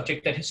another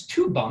subject that has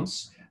 2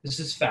 bumps. This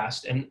is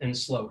fast and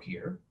slow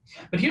here.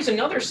 But here's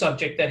another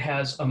subject that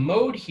has a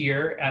mode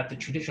here at the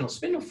traditional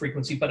spindle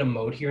frequency, but a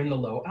mode here in the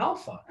low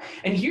alpha.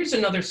 And here's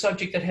another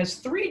subject that has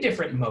 3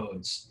 different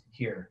modes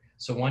here.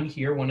 So one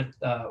here, one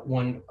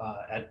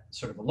at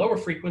sort of a lower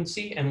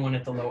frequency and one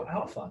at the low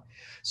alpha.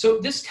 So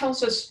this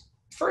tells us,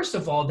 first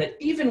of all, that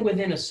even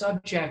within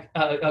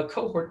a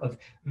cohort of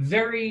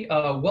very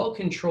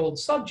well-controlled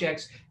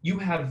subjects, you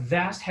have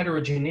vast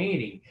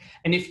heterogeneity.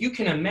 And if you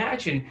can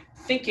imagine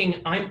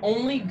thinking, I'm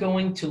only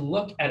going to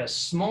look at a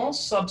small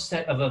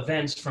subset of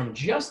events from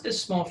just this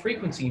small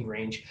frequency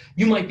range,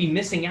 you might be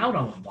missing out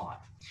on a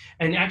lot.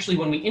 And actually,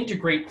 when we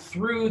integrate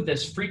through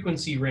this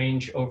frequency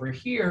range over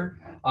here,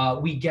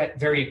 we get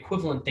very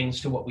equivalent things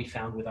to what we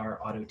found with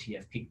our auto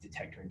TF peak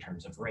detector in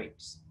terms of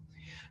rates.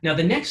 Now,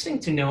 the next thing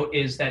to note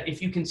is that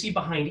if you can see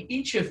behind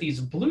each of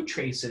these blue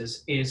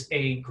traces is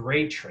a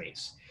gray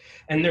trace.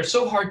 And they're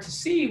so hard to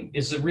see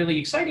is a really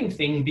exciting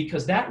thing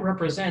because that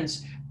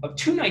represents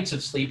 2 nights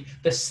of sleep.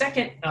 The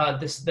second,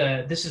 this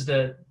is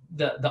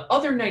the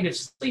other night of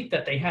sleep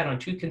that they had on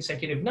 2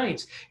 consecutive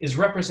nights is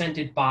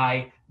represented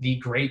by the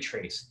gray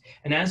trace.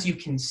 And as you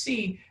can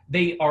see,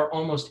 they are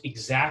almost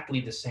exactly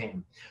the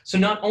same. So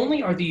not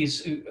only are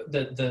these,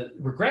 the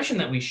regression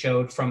that we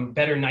showed from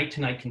better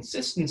night-to-night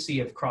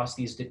consistency across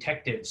these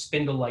detected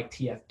spindle-like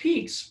TF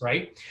peaks,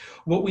 right?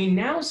 What we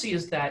now see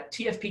is that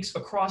TF peaks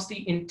across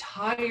the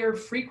entire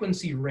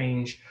frequency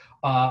range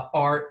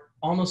are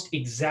almost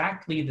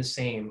exactly the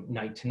same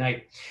night to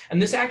night. And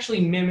this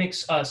actually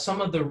mimics some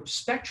of the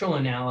spectral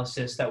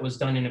analysis that was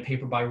done in a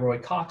paper by Roy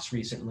Cox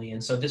recently.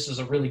 And so this is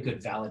a really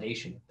good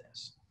validation of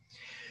this.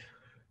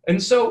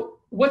 And so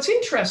what's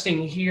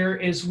interesting here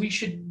is we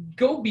should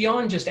go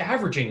beyond just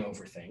averaging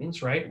over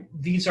things, right?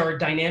 These are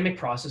dynamic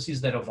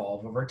processes that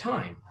evolve over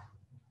time.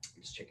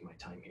 Just checking my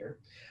time here.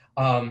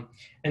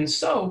 And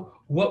so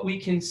what we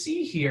can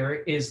see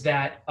here is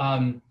that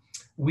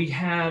we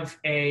have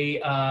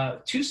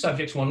two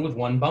subjects, one with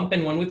one bump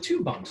and one with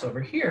two bumps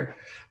over here.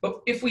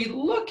 But if we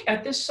look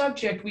at this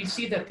subject, we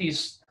see that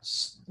these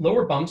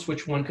lower bumps,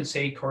 which one could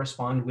say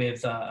correspond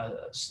with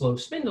slow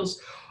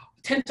spindles,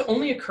 tend to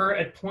only occur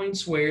at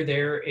points where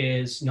there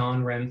is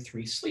non-REM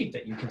 3 sleep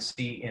that you can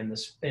see in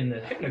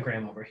the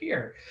hypnogram over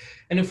here.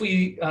 And if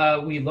we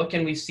look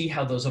and we see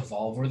how those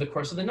evolve over the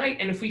course of the night,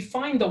 and if we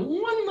find the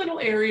one little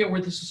area where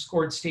this is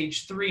scored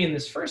stage 3 in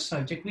this first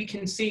subject, we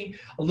can see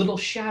a little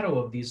shadow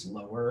of these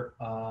lower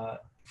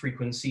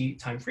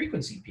time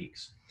frequency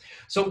peaks.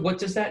 So what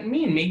does that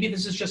mean? Maybe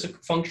this is just a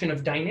function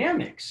of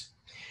dynamics.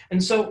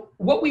 And so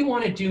what we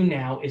want to do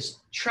now is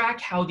track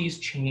how these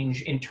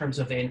change in terms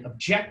of an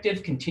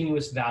objective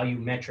continuous value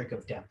metric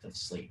of depth of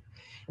sleep.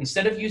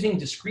 Instead of using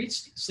discrete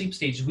sleep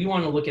stages, we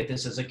want to look at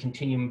this as a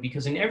continuum,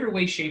 because in every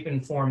way, shape,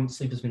 and form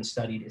sleep has been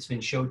studied, it's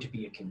been shown to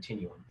be a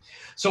continuum.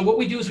 So what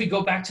we do is we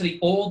go back to the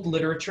old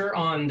literature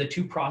on the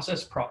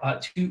two-process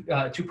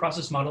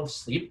model of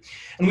sleep,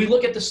 and we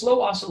look at the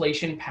slow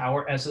oscillation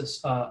power as an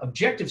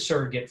objective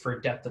surrogate for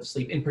depth of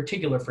sleep, in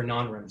particular for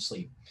non-REM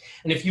sleep.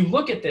 And if you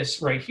look at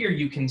this right here,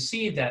 you can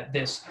see that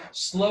this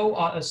slow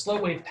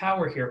wave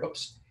power here,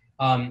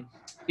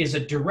 is a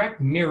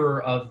direct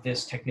mirror of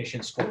this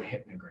technician scored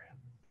hypnogram.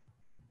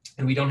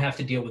 And we don't have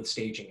to deal with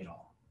staging at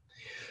all.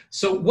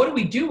 So what do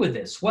we do with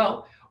this?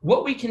 Well,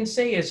 what we can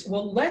say is,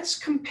 well, let's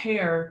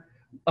compare,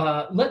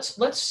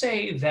 let's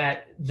say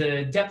that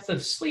the depth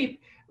of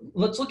sleep,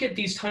 let's look at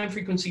these time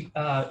frequency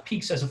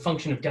peaks as a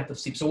function of depth of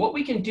sleep. So what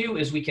we can do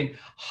is we can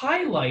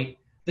highlight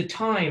the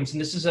times,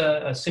 and this is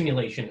a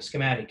simulation, a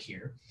schematic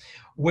here,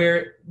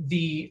 where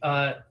the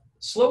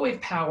slow wave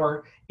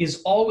power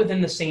is all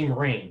within the same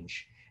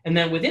range. And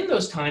then within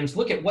those times,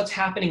 look at what's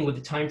happening with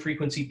the time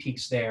frequency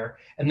peaks there,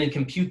 and then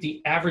compute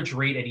the average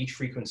rate at each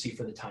frequency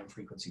for the time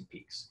frequency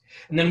peaks.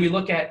 And then we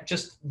look at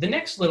just the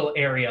next little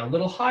area, a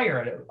little higher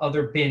at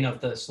other bin of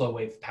the slow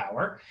wave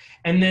power.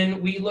 And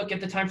then we look at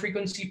the time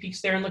frequency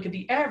peaks there and look at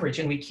the average.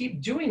 And we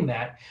keep doing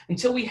that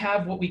until we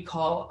have what we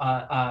call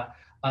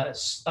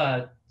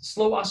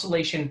slow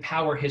oscillation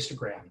power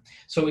histogram.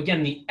 So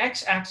again, the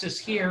x-axis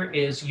here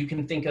is, you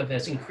can think of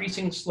as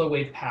increasing slow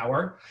wave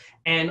power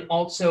and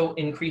also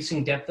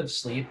increasing depth of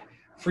sleep.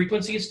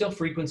 Frequency is still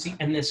frequency,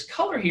 and this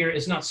color here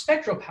is not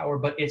spectral power,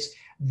 but it's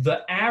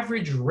the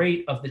average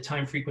rate of the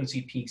time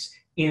frequency peaks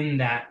in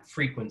that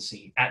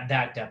frequency at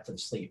that depth of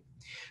sleep.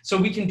 So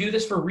we can do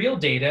this for real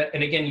data,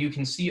 and again, you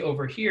can see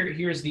over here,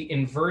 here's the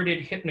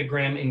inverted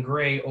hypnogram in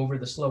gray over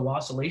the slow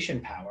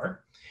oscillation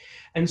power.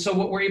 And so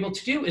what we're able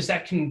to do is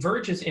that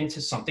converges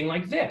into something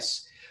like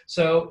this.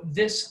 So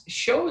this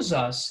shows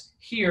us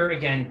here,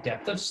 again,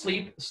 depth of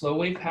sleep, slow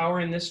wave power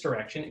in this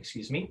direction,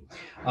 excuse me,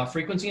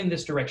 frequency in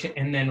this direction,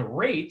 and then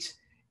rate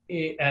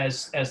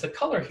as the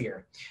color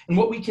here. And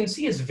what we can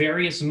see is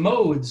various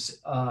modes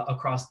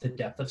across the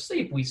depth of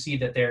sleep. We see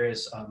that there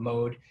is a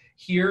mode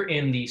here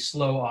in the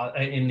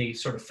in the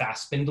sort of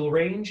fast spindle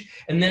range.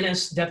 And then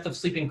as depth of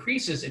sleep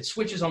increases, it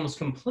switches almost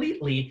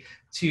completely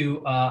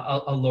to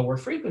a lower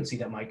frequency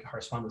that might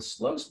correspond with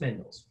slow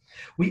spindles.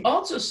 We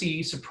also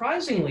see,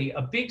 surprisingly,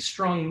 a big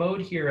strong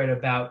mode here at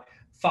about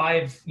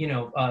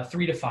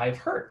 3 to 5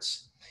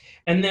 hertz.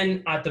 And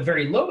then at the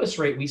very lowest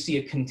rate, we see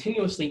a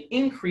continuously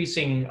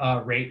increasing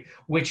rate,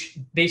 which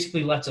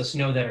basically lets us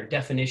know that our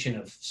definition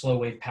of slow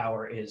wave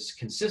power is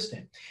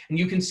consistent. And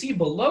you can see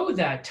below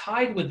that,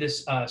 tied with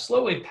this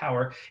slow wave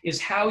power, is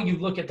how you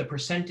look at the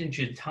percentage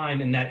of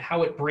time, and that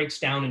how it breaks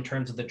down in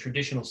terms of the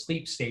traditional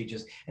sleep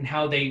stages, and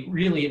how they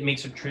really, it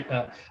makes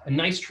a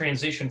nice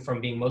transition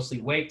from being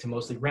mostly wake to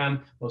mostly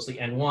REM, mostly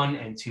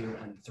N1,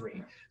 N2,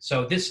 N3.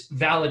 So this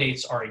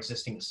validates our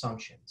existing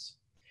assumptions.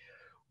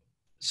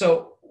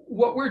 So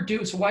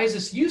so why is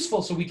this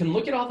useful? So we can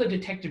look at all the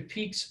detected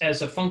peaks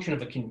as a function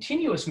of a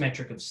continuous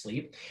metric of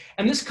sleep,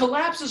 and this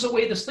collapses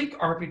away the sleep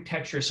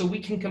architecture, so we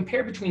can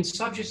compare between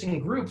subjects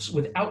and groups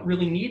without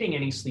really needing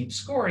any sleep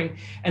scoring,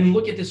 and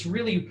look at this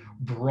really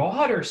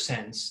broader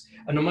sense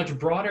and a much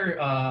broader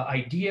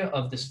idea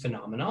of this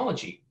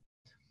phenomenology.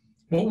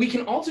 Well, we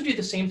can also do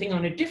the same thing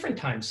on a different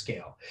time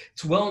scale.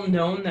 It's well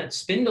known that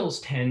spindles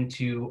tend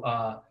to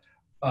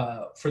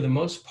for the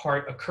most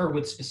part, occur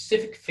with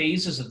specific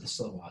phases of the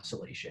slow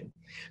oscillation.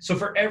 So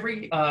for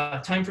every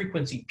time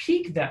frequency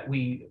peak that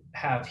we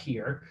have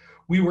here,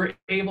 we were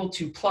able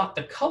to plot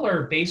the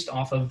color based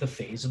off of the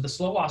phase of the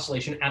slow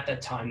oscillation at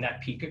that time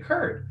that peak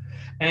occurred.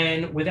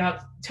 And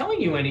without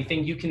telling you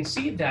anything, you can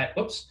see that,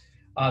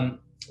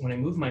 when I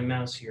move my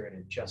mouse here, it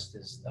adjusts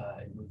this,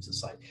 it moves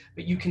aside.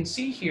 But you can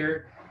see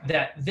here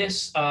that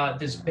this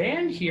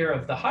band here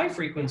of the high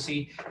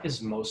frequency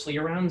is mostly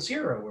around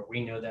 0, where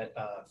we know that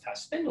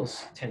fast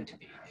spindles tend to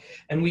be.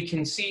 And we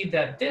can see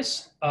that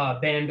this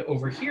band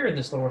over here in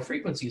this lower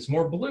frequency is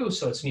more blue,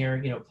 so it's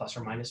near, plus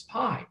or minus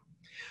pi.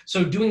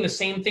 So doing the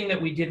same thing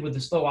that we did with the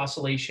slow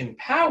oscillation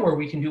power,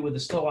 we can do with the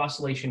slow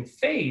oscillation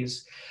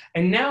phase.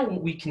 And now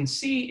what we can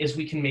see is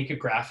we can make a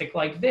graphic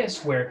like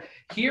this, where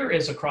here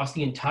is across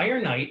the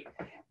entire night,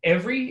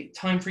 every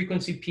time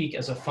frequency peak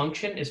as a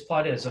function is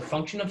plotted as a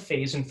function of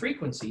phase and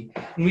frequency,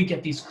 and we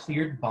get these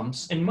cleared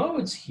bumps and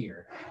modes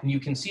here. And you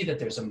can see that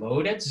there's a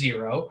mode at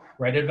 0,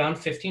 right at about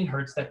 15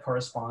 hertz that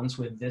corresponds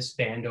with this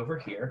band over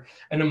here,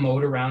 and a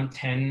mode around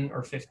 10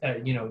 or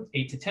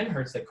 8 to 10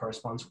 hertz that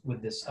corresponds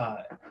with this,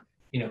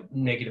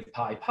 negative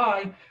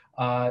pi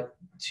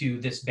to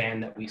this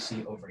band that we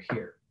see over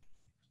here.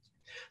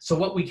 So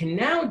what we can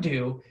now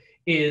do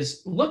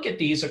is look at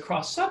these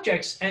across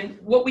subjects, and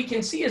what we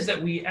can see is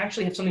that we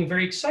actually have something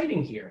very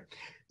exciting here,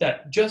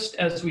 that just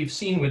as we've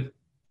seen with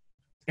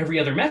every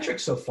other metric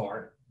so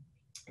far,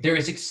 there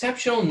is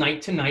exceptional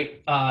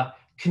night-to-night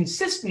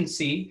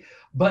consistency,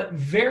 but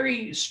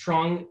very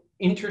strong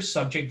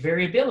inter-subject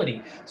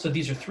variability. So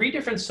these are 3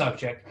 different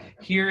subjects.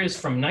 Here is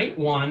from night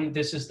 1,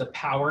 this is the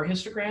power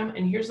histogram,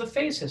 and here's the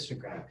phase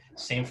histogram.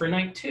 Same for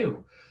night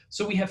 2.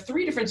 So we have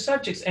 3 different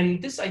subjects,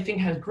 and this, I think,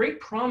 has great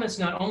promise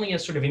not only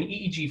as sort of an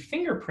EEG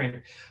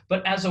fingerprint,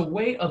 but as a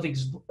way of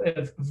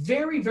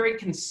very, very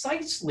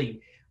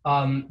concisely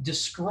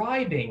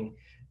describing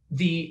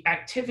the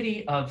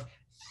activity of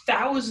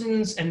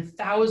thousands and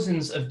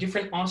thousands of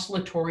different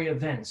oscillatory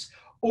events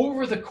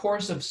over the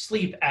course of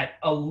sleep at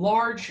a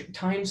large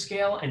time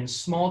scale and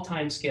small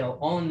time scale,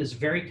 all in this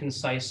very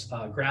concise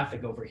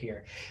graphic over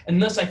here. And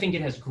thus, I think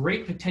it has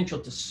great potential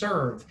to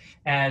serve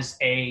as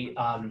a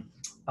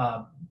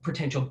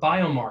potential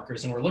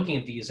biomarkers, and we're looking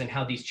at these and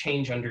how these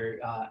change under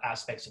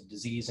aspects of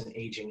disease and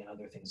aging and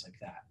other things like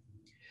that.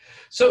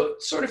 So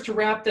sort of to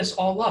wrap this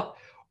all up,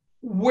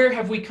 where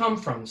have we come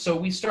from? So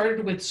we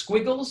started with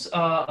squiggles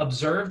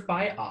observed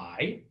by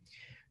eye,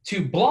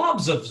 to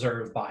blobs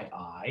observed by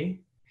eye,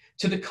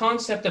 to the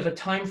concept of a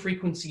time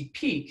frequency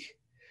peak,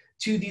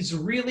 to these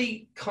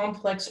really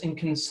complex and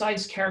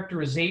concise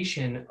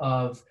characterization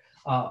of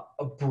a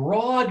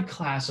broad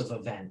class of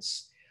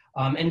events.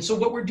 And so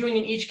what we're doing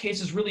in each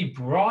case is really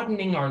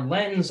broadening our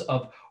lens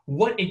of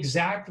what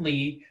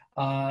exactly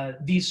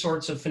these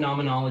sorts of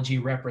phenomenology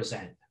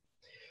represent.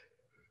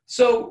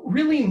 So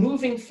really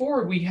moving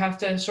forward, we have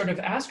to sort of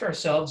ask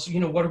ourselves,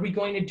 what are we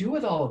going to do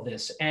with all of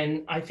this?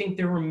 And I think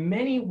there are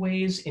many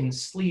ways in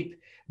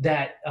sleep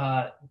that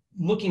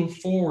looking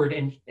forward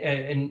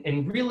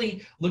and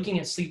really looking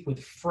at sleep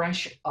with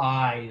fresh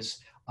eyes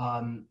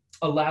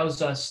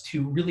allows us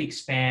to really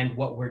expand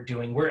what we're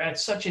doing. We're at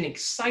such an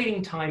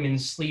exciting time in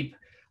sleep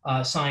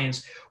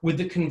science with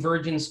the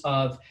convergence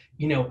of,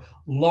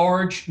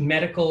 large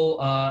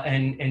medical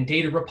and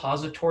data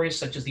repositories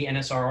such as the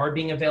NSRR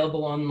being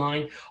available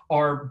online,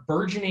 our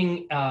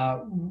burgeoning,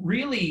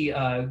 really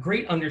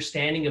great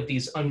understanding of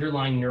these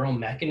underlying neural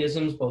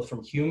mechanisms, both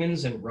from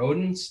humans and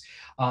rodents,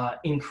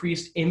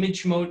 increased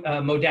image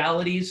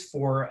modalities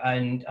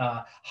and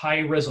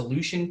high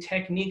resolution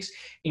techniques,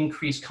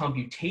 increased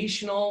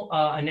computational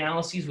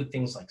analyses with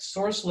things like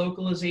source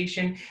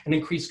localization, and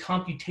increased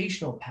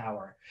computational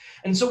power.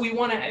 And so we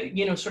want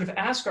to, sort of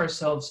ask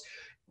ourselves,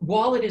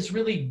 while it is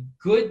really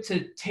good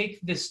to take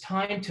this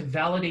time to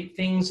validate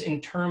things in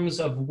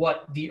terms of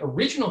what the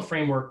original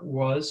framework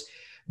was,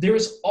 there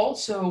is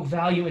also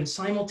value in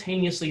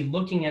simultaneously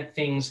looking at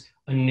things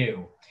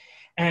anew.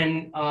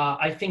 And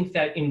I think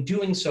that in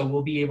doing so,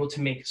 we'll be able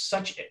to make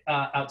such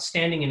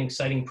outstanding and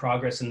exciting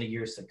progress in the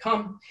years to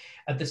come.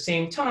 At the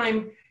same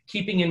time,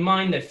 keeping in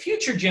mind that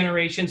future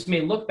generations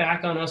may look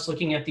back on us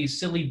looking at these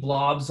silly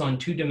blobs on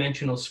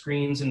 2-dimensional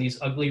screens and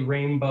these ugly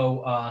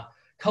rainbow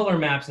color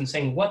maps and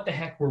saying, what the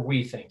heck were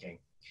we thinking?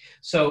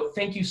 So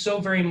thank you so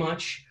very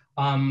much.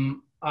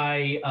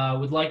 I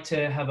would like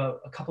to have a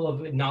couple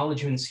of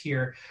acknowledgements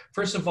here.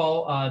 First of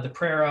all, the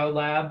Prerau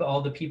lab,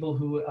 all the people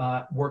who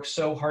worked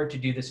so hard to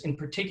do this. In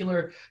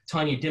particular,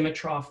 Tanya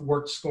Dimitrov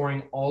worked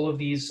scoring all of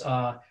these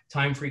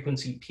time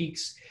frequency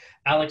peaks.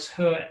 Alex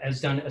He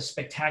has done a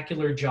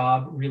spectacular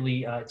job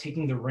really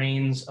taking the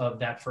reins of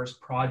that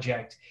first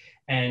project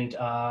and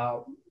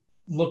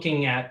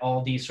looking at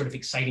all these sort of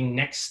exciting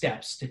next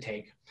steps to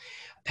take.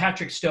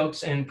 Patrick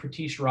Stokes and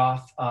Pratish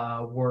Roth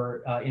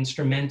were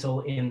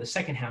instrumental in the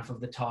second half of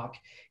the talk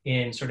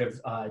in sort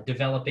of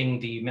developing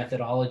the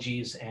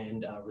methodologies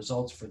and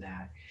results for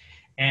that.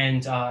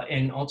 And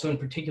also in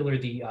particular,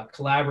 the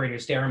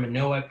collaborators, Dara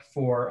Minowick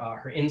for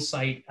her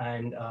insight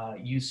and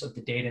use of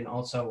the data, and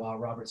also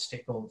Robert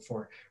Stickle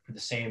for the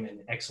same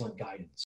and excellent guidance.